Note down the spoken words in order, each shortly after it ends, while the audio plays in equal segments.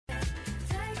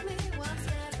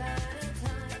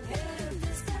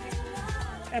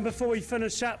And before we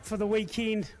finish up for the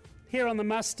weekend, here on the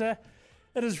muster,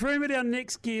 it is rumoured our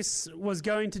next guest was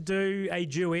going to do a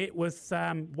duet with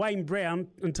Wayne Brown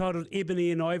entitled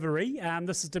Ebony and Ivory.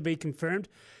 This is to be confirmed.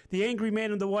 The angry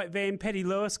man in the white van, Paddy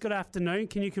Lewis, good afternoon.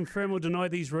 Can you confirm or deny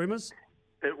these rumours?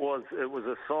 It was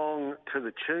a song to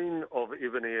the tune of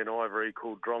Ebony and Ivory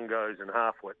called Drongos and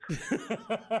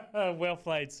Halfwits. Well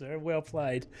played, sir. Well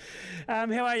played. How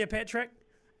are you, Patrick?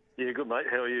 Yeah, good, mate.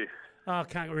 How are you? Oh,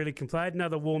 can't really complain.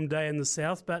 Another warm day in the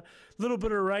south, but a little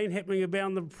bit of rain happening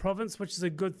around the province, which is a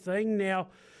good thing. Now,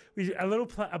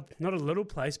 not a little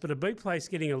place, but a big place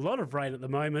getting a lot of rain at the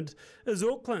moment is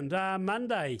Auckland.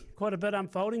 Monday, quite a bit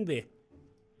unfolding there.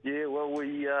 Yeah, well,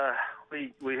 we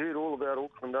heard all about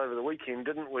Auckland over the weekend,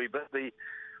 didn't we? But the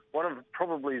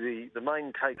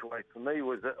main takeaway for me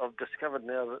was that I've discovered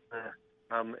now that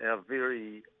our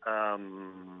very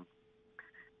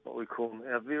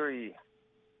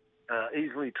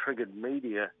easily triggered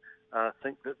media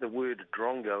think that the word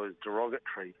drongo is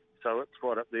derogatory. So it's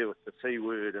right up there with the C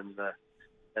word and the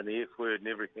F word and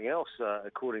everything else,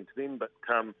 according to them. But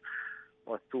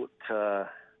I thought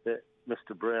that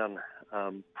Mr. Brown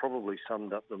probably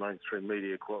summed up the mainstream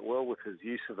media quite well with his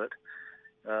use of it.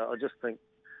 I just think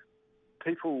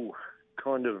people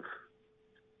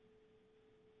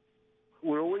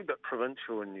we're a wee bit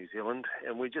provincial in New Zealand,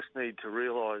 and we just need to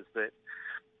realise that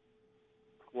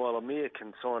while a mayor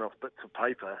can sign off bits of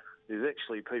paper, there's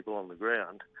actually people on the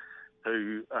ground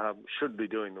who should be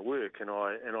doing the work. And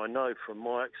I know from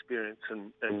my experience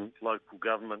in local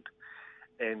government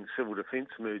and civil defence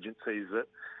emergencies that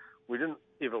we didn't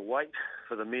ever wait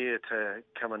for the mayor to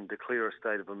come and declare a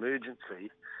state of emergency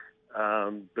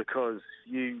because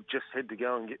you just had to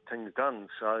go and get things done.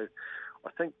 So I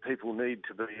think people need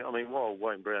to be, while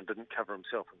Wayne Brown didn't cover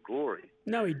himself in glory.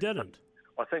 No, he didn't.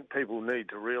 I think people need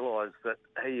to realise that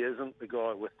he isn't the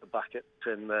guy with the buckets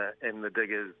and the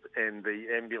diggers and the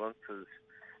ambulances,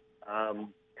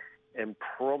 and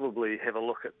probably have a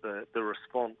look at the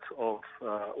response of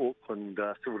Auckland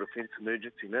Civil Defence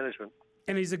Emergency Management.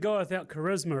 And he's a guy without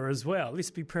charisma as well, let's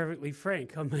be perfectly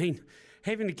frank. Having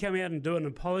to come out and do an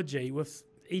apology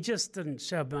he just didn't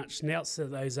show much nous at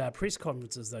those press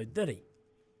conferences though, did he?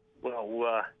 Well,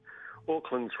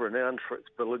 Auckland's renowned for its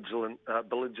belligerent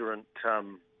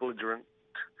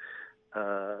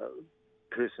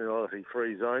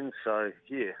personality-free zones, so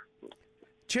yeah.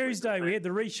 Tuesday we had the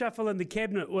reshuffle in the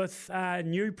cabinet with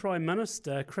new Prime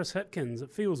Minister Chris Hipkins.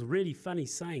 It feels really funny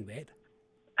saying that.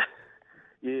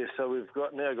 Yeah, so we've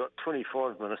now got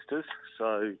 25 ministers,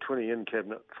 so 20 in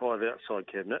cabinet, 5 outside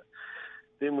cabinet.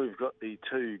 Then we've got the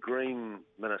 2 Green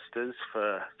ministers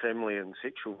for family and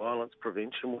sexual violence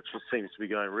prevention, which seems to be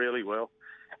going really well.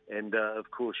 And,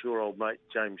 of course, your old mate,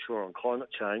 James Shaw, on climate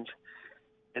change.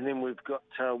 And then we've got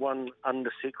one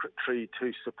undersecretary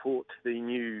to support the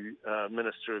new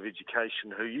Minister of Education,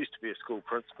 who used to be a school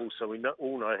principal, so we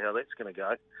all know how that's going to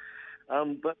go.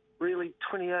 But really,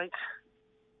 28,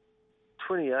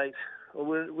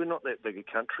 well, we're not that big a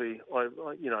country.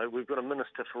 We've got a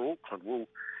minister for Auckland. Well,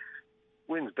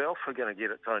 when's Balfour going to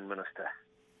get its own minister?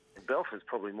 And Balfour's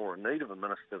probably more in need of a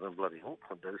minister than bloody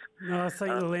Auckland is. No, I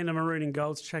think the Land of Maroon and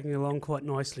Gold's chugging along quite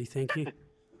nicely, thank you.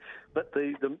 But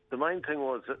the main thing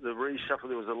was that the reshuffle,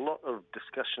 there was a lot of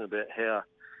discussion about how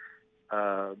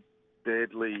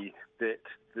badly that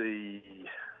the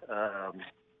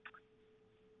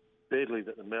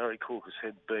Maori caucus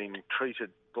had been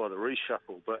treated by the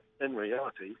reshuffle. But in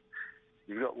reality,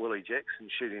 you've got Willie Jackson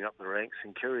shooting up the ranks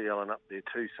and Kerry Allen up there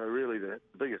too. So really the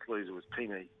biggest loser was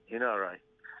Pini NRA,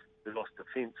 who lost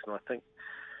defence. And I think,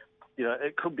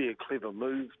 it could be a clever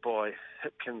move by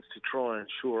Hipkins to try and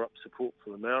shore up support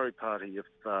for the Maori Party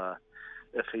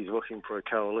if he's looking for a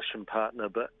coalition partner.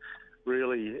 But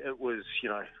really it was,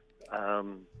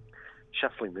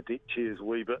 shuffling the deck chairs a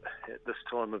wee bit at this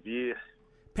time of year.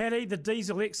 Paddy, the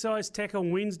diesel excise tax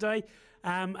on Wednesday,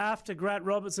 after Grant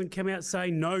Robertson came out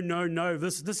saying, no,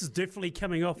 this is definitely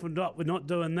coming off, we're not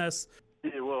doing this.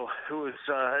 Yeah, well,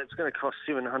 it's going to cost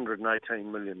 $718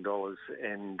 million,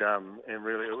 and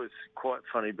really it was quite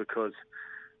funny because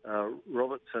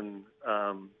Robertson,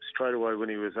 straight away when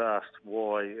he was asked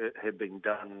why it had been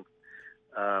done,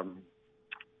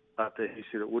 after he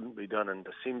said it wouldn't be done in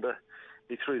December,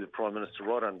 he threw the Prime Minister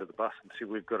right under the bus and said,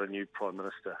 we've got a new Prime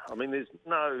Minister. There's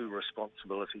no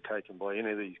responsibility taken by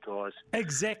any of these guys.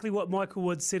 Exactly what Michael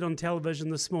Wood said on television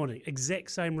this morning.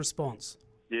 Exact same response.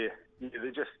 Yeah,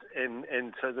 they're just,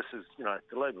 and so this is,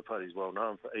 the Labour Party's well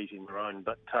known for eating their own,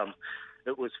 but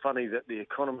it was funny that the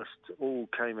economists all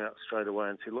came out straight away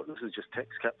and said, look, this is just tax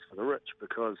cuts for the rich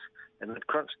and they've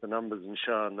crunched the numbers and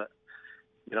shown that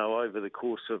over the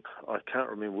course of, I can't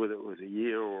remember whether it was a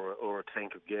year or a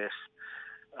tank of gas,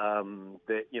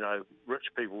 that, rich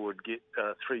people would get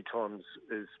 3 times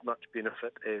as much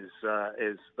benefit as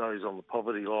those on the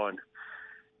poverty line.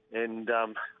 And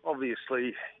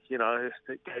obviously,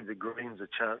 it gave the Greens a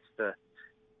chance to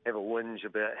have a whinge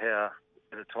about how,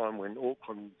 at a time when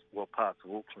parts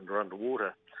of Auckland are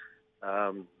underwater,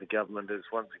 the government is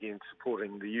once again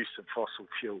supporting the use of fossil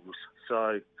fuels.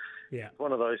 So,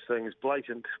 one of those things,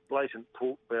 blatant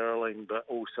pork barrelling, but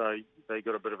also they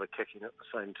got a bit of a kicking at the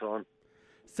same time.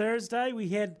 Thursday, we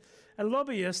had a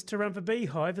lobbyist to run for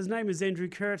Beehive. His name is Andrew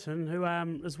Curtin, who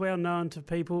is well known to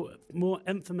people, more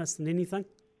infamous than anything.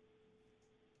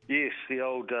 Yes, the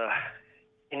old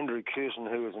Andrew Curtin,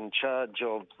 who was in charge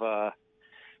of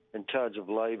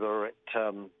Labor at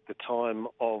the time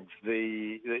of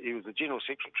he was the General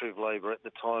Secretary of Labor at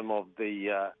the time of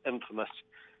the infamous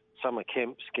summer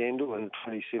camp scandal in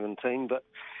 2017. But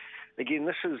again,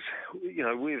 this is,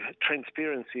 we've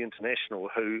Transparency International,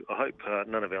 who I hope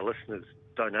none of our listeners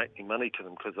donate any money to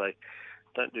them because they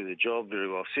don't do their job very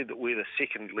well, said that we're the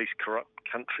second least corrupt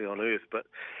country on earth. But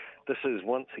this is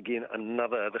once again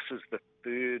this is the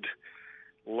third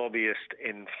lobbyist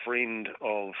and friend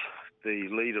of the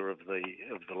leader of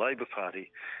the Labor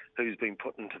Party who's been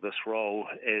put into this role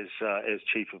as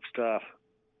Chief of Staff.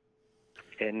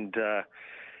 And,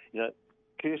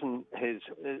 Curtin has,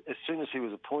 as soon as he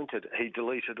was appointed, he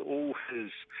deleted all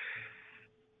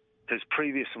his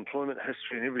previous employment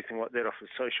history and everything like that off his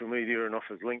social media and off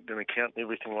his LinkedIn account and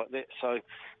everything like that. So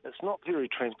it's not very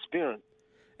transparent.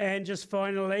 And just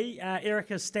finally,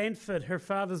 Erica Stanford, her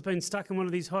father's been stuck in one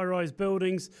of these high-rise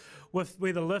buildings where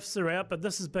the lifts are out, but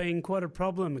this has been quite a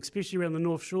problem, especially around the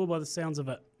North Shore by the sounds of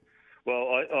it. Well,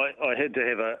 I had to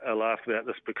have a laugh about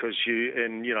this because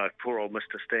poor old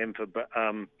Mr. Stanford, but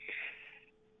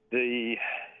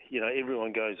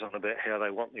everyone goes on about how they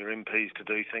want their MPs to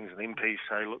do things, and MPs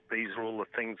say, look, these are all the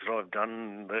things that I've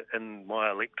done in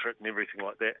my electorate and everything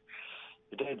like that.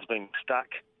 Your dad's been stuck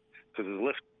because his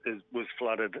lift was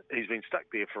flooded. He's been stuck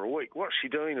there for a week. What's she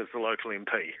doing as the local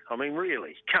MP? I mean,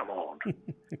 really? Come on.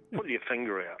 Put your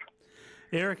finger out.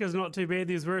 Erica's not too bad.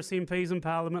 There's worse MPs in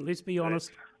Parliament, let's be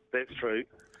honest. That's true.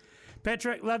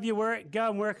 Patrick, love your work. Go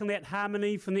and work on that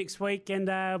harmony for next week, and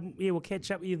we'll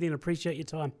catch up with you then. Appreciate your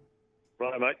time.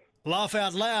 Right, mate. Laugh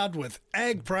out loud with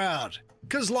Ag Proud,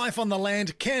 because life on the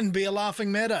land can be a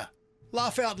laughing matter.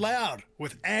 Laugh out loud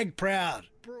with Ag Proud,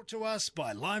 brought to us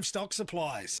by Livestock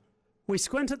Supplies. We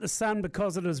squint at the sun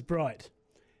because it is bright.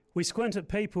 We squint at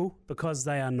people because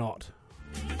they are not.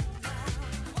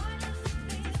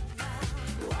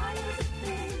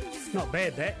 Not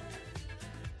bad, that.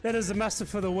 That is the muster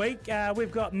for the week.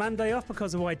 We've got Monday off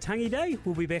because of Waitangi Day.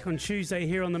 We'll be back on Tuesday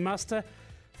here on the muster.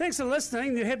 Thanks for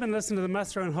listening. You have been listening to the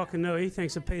muster on Hokanui.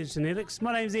 Thanks to Peter Genetics.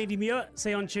 My name's Andy Muir.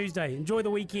 See you on Tuesday. Enjoy the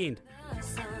weekend.